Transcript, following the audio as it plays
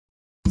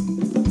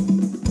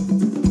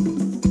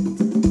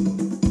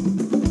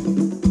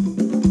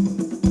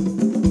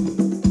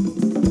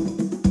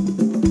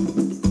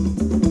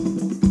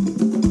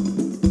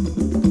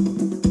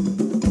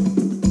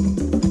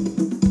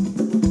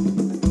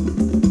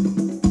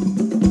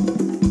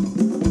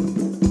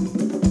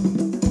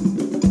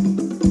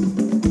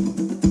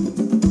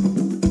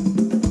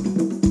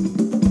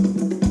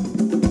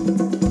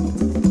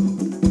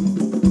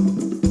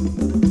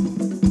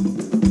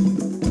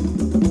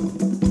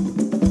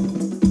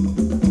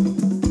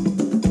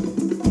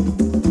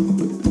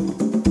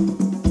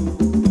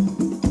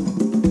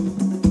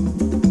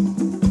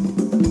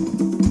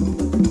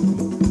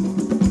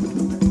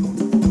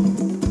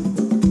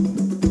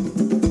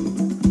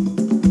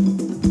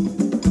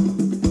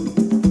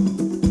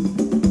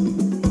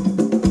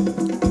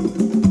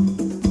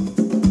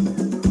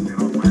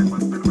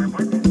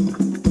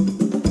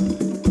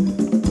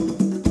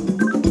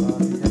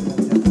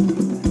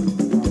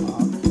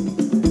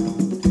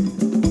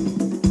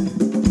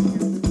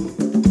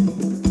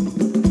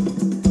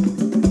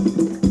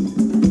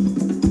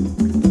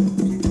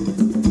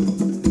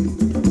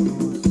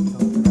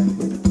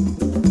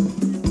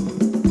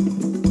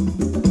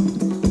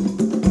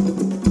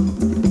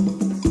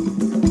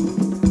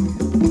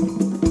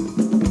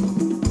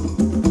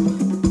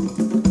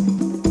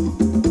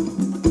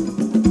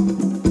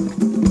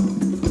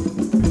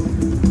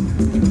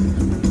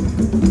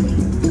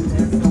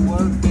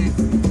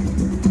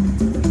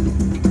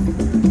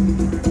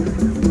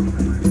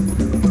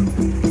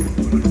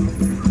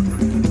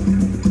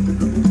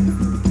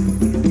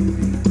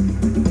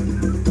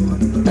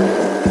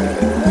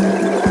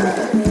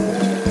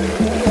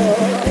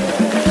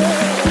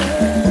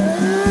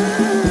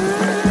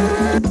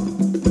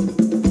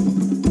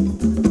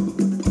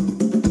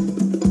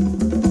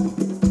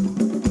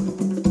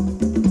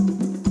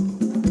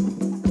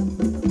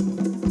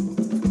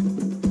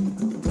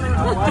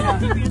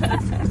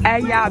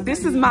y'all,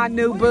 this is my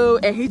new boo,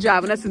 and he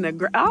driving us in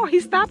the. Oh,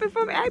 he's stopping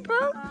for me, hey,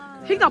 boo.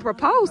 He gonna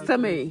propose to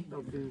me.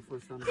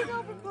 He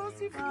gonna propose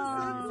to you for the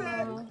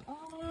sunset.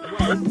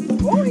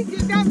 Oh, he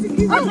get down to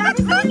you.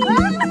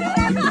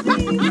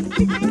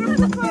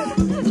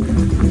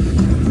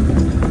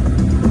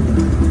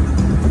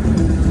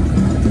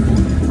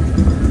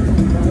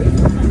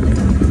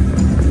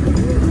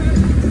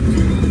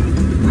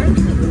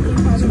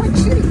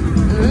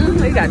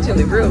 He got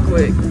chili real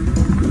quick.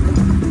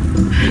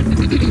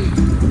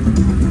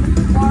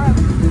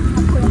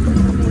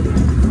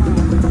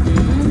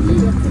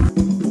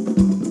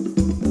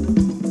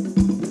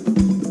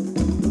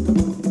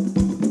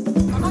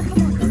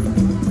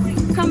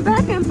 Come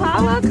back,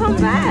 Impala. Come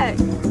back.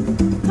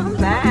 Come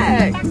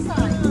back.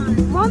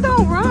 Well,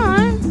 don't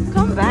run.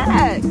 Come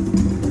back.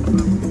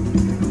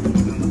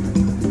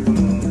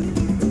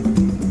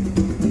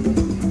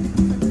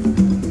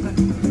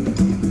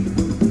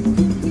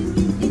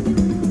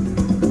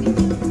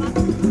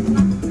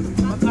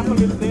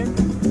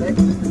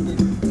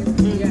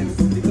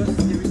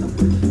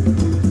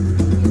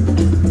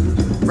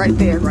 Right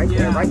there, right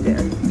there, right there.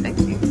 Thank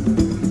you.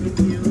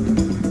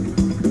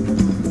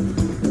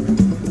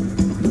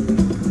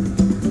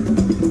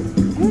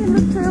 Oh,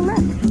 look to the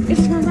left.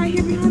 It's from right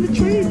here behind the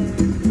tree.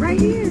 Right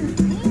here.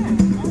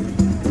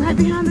 Right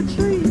behind the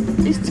tree.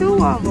 It's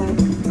two of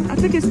them. I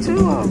think it's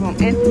two of them.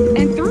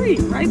 And three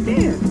right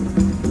there.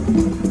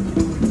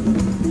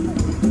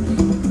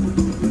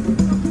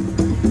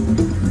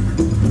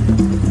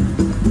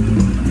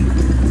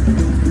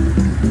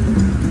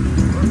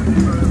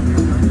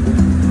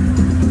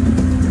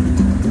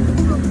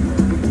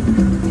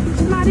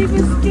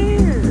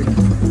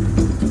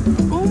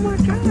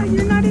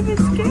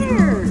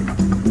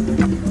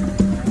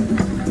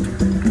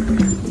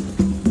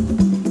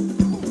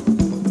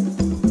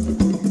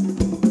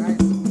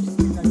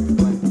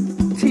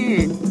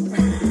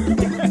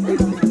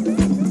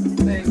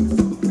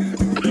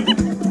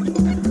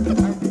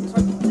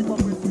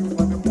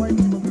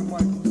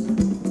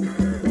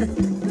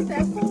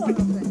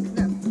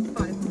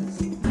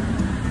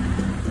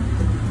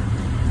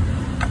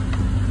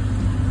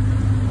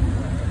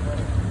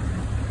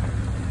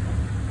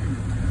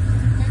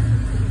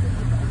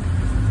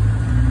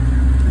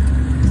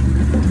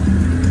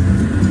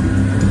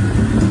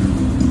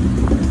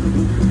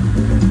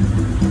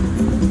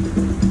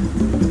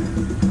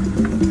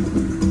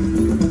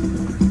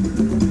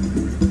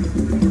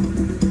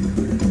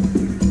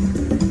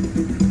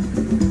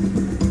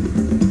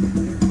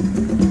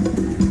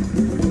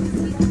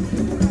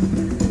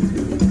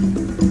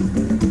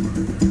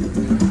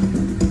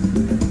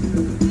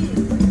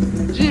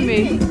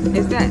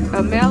 Is that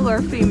a male or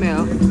a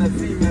female? It's a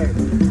female.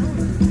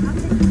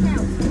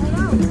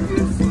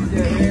 You see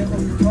the hair on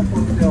top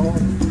of the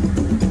horn.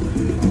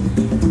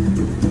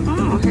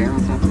 Oh, hair on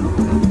top of the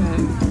horn.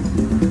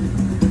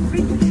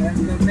 Okay.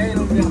 And the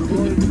male they are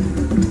called.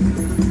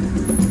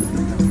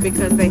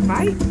 Because they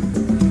fight?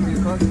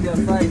 Because they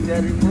fight, they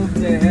remove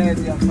their hair,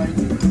 they are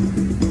fighting.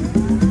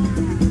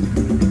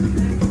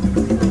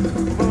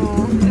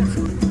 Oh,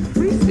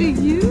 we see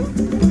you.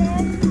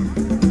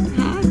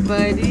 Hi,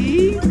 buddy.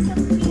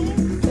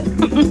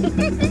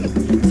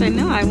 Say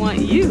no, I want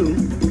you.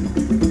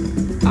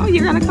 Oh,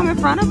 you're gonna come in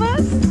front of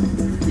us?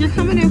 You're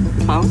coming in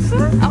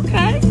closer?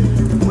 Okay.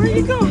 Where are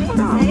you going? Hold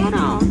on, hold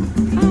on.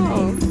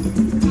 Oh,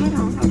 hold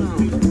on, hold on.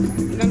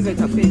 I'm gonna take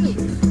a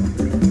picture.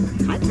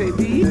 Hi,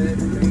 baby.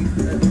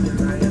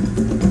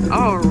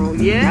 Oh,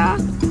 yeah?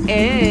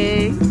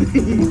 Hey.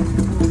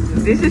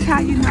 This is how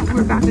you know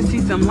we're about to see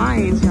some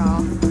lions,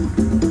 y'all.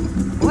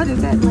 What is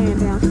that laying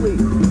down asleep?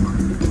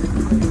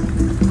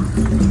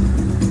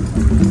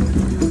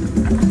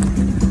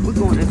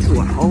 To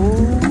a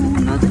whole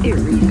nother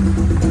area.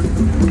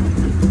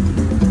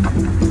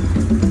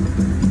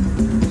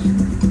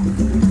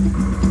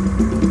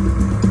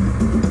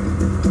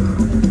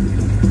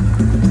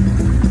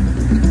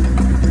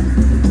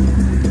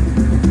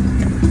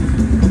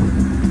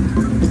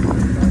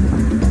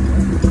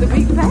 The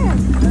big bag.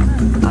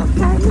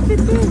 Okay, look at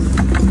this.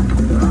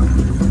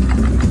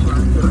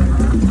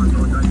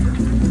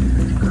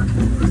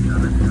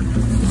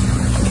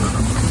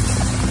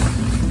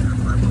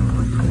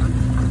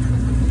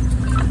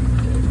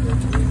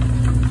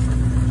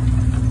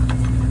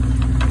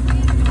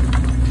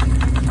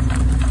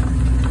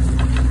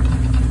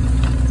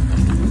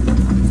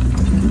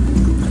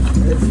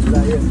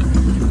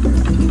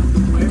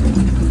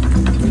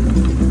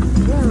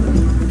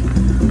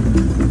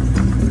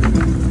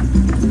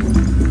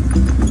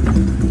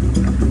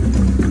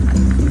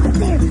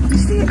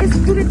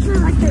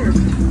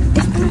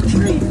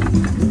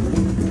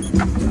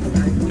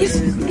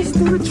 It's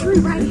through a tree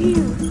right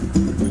here.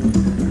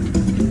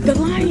 The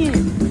lion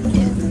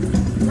is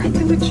right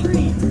through a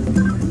tree.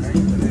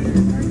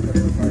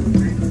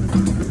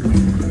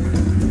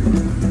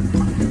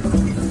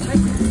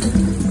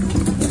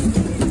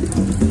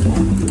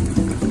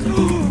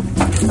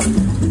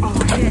 Oh,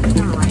 heck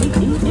no. He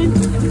eating.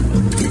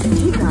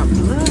 He got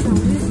blood on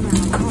his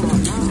mouth. Oh,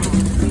 no.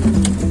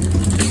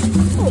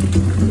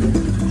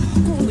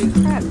 Oh.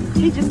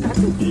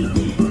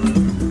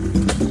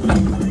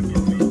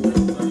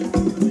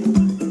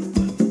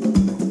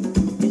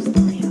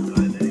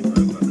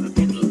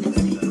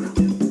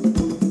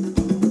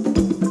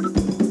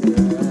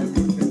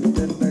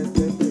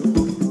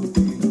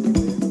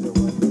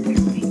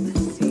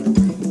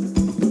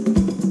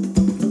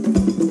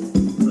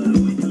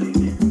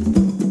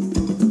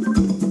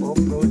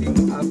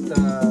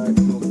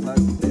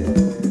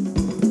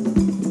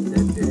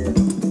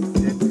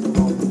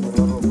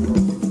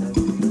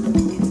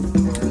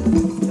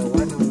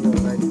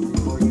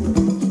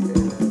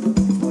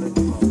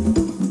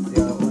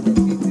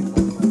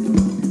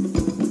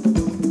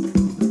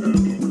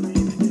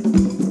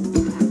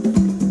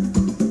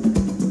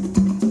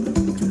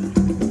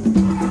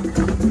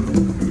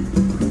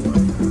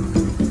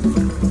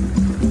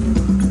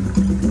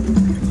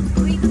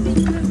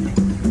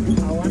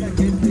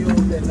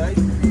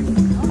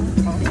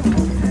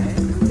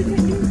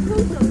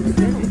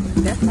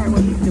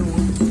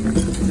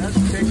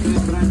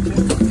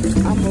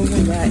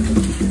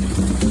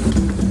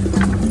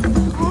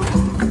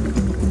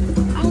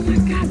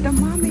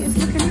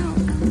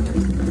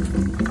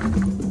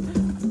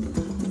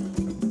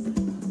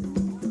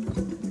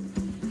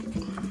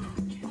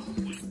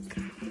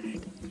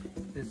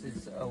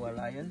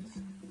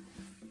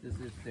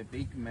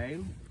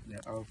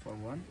 for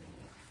one.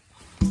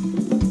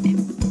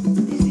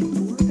 Is it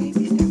four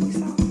babies that we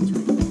saw?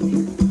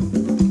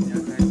 Yeah,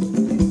 guys,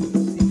 please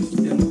sit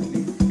still,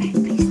 please. Hey,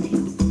 be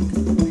still.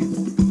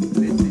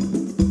 Please,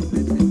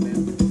 listen,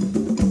 ma'am.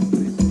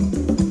 Listen.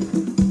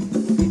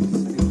 Sit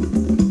still.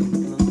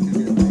 Close to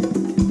the light.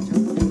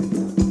 Jump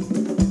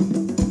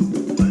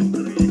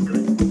to the top.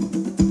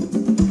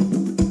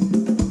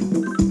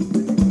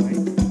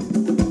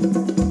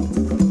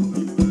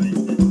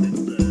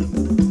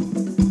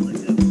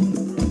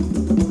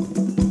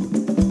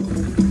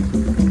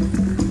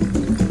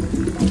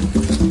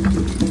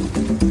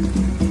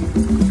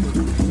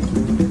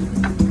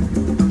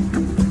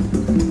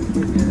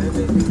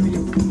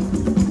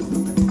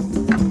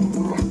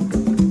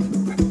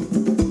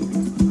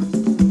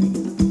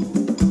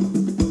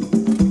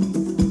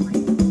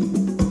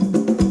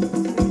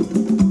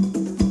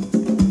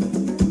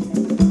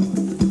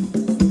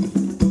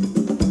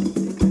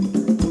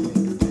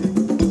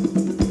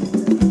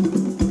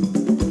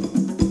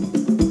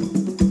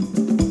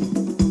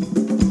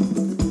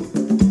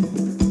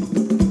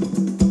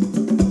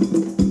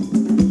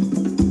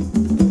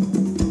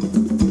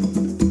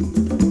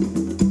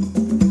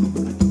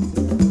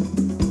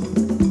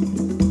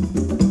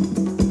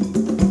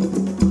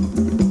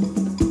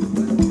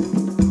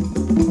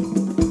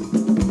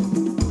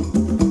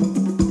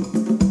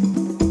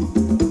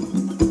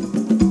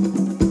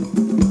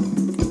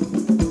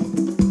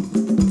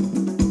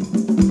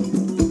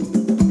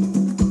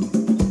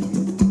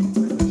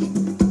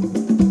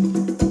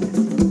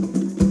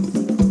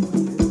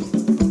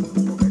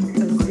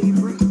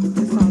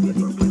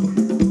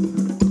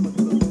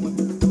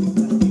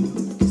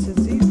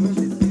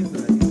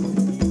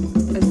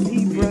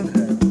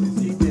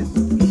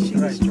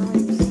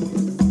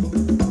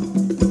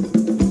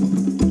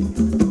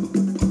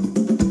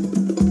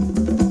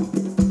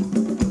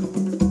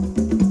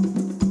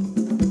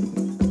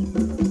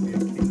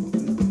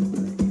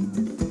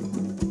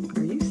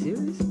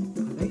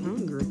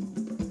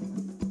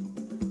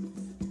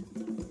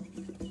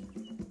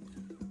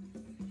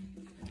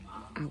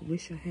 I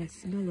wish I had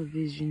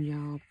smell-o-vision,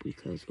 y'all,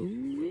 because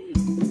ooh-wee.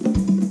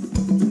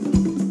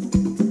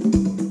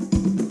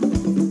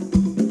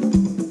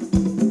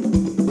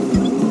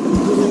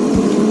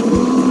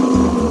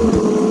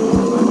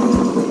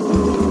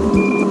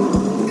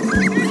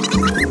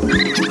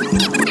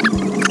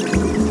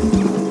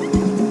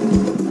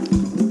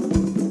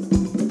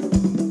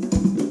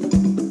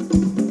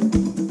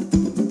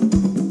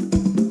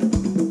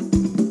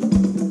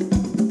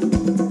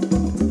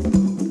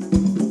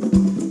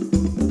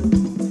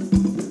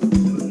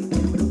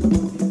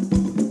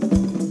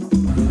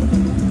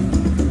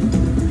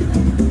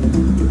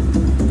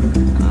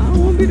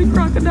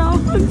 Crocodile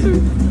hunter.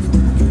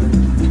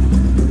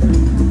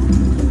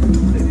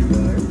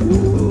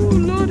 Ooh,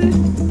 Lordy.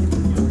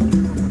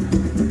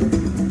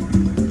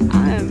 I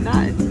am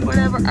not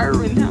whatever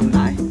Irwin, I'm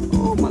not.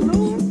 Oh, my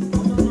Lord.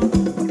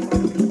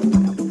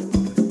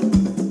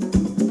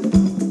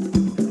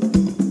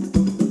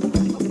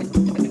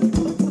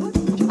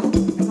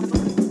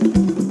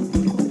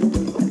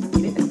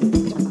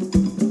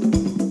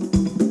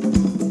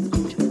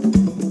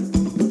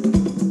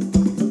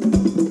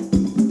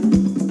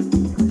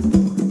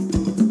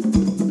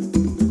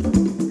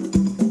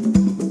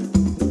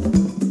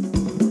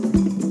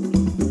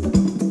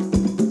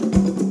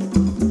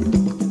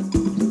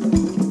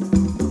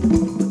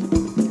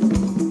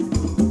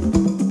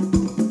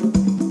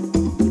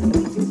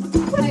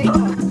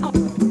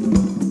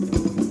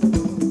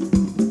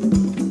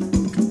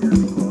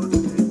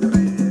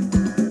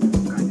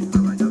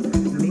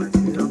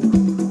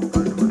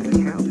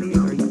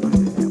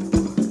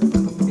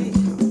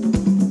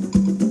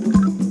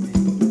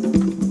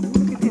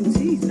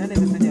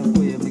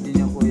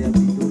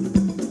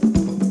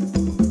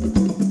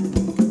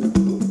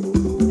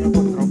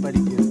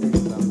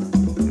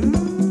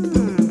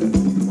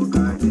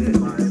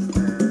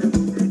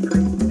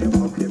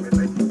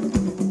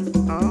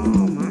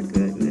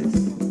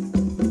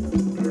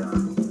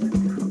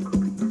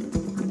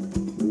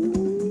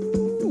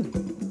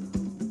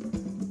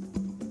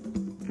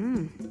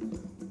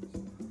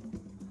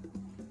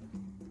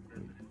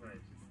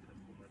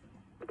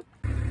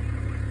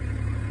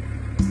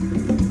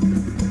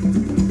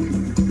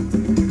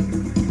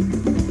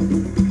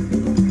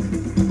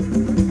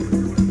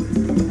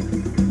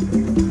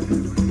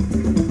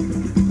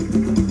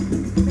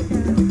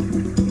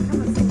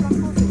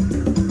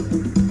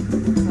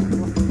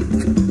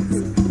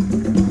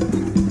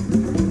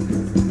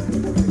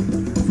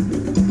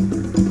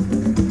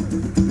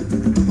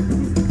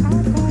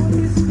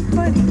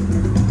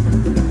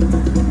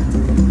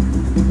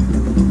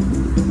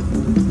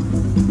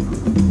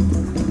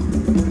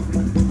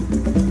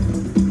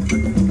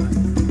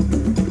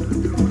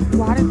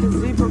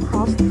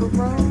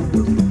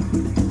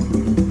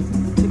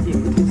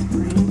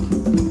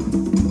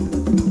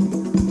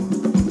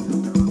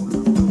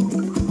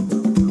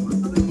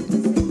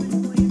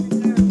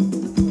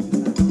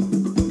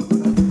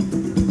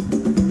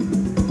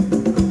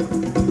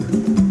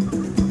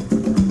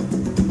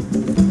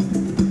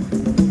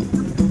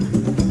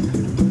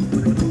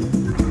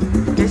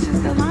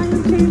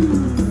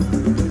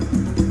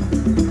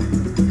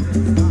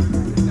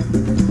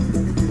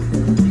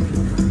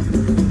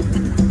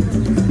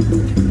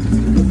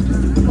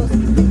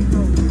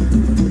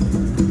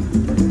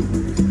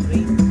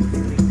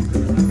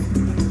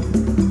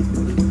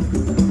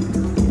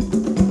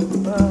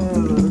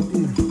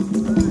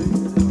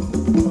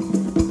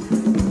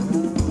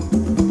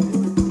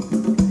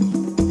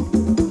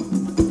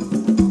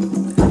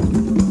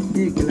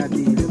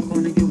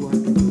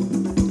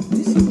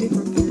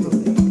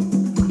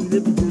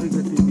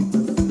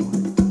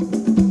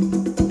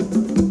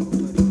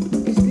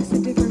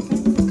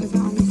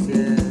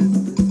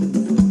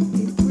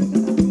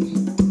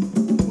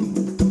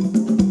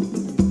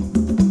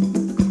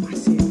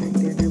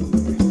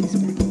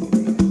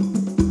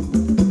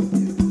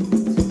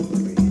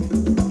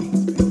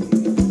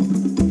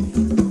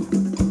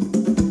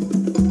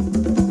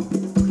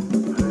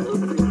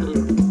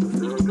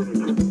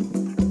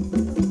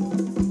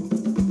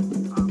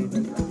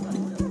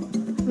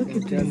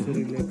 just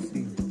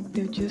relaxing.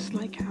 They're just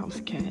like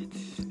house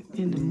cats.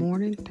 In the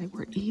morning, they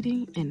were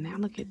eating, and now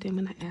look at them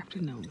in the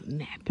afternoon,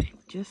 napping,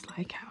 just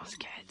like house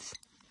cats.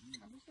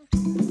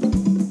 Go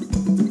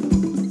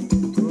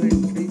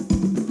and see.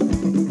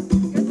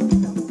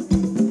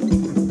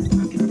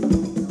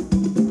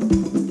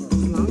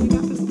 As long as you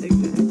got the stick,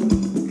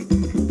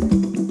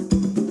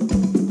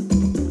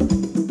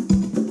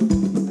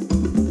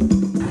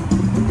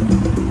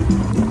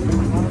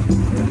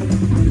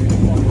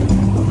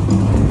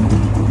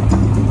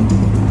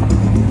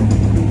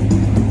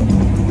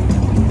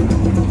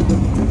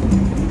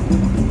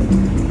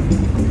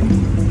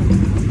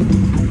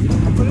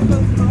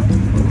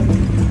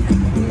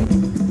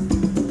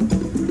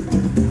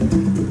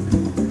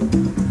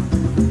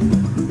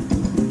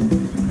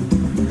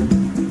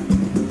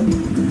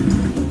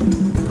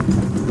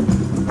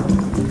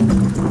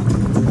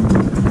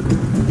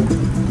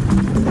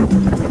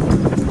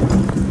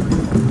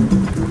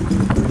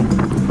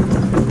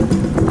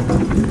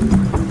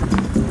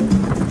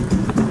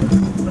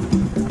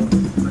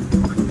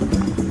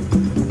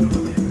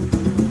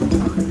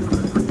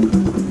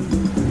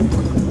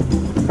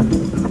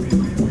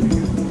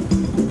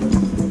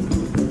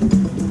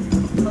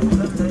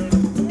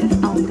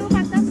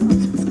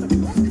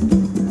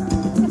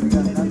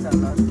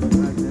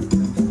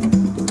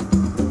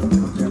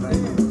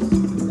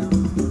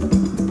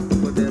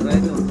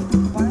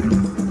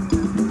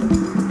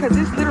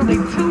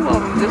 two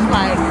of them just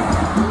like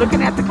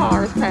looking at the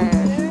cars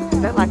pass.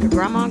 They're like a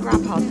grandma and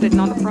grandpa sitting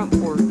on the front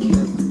porch.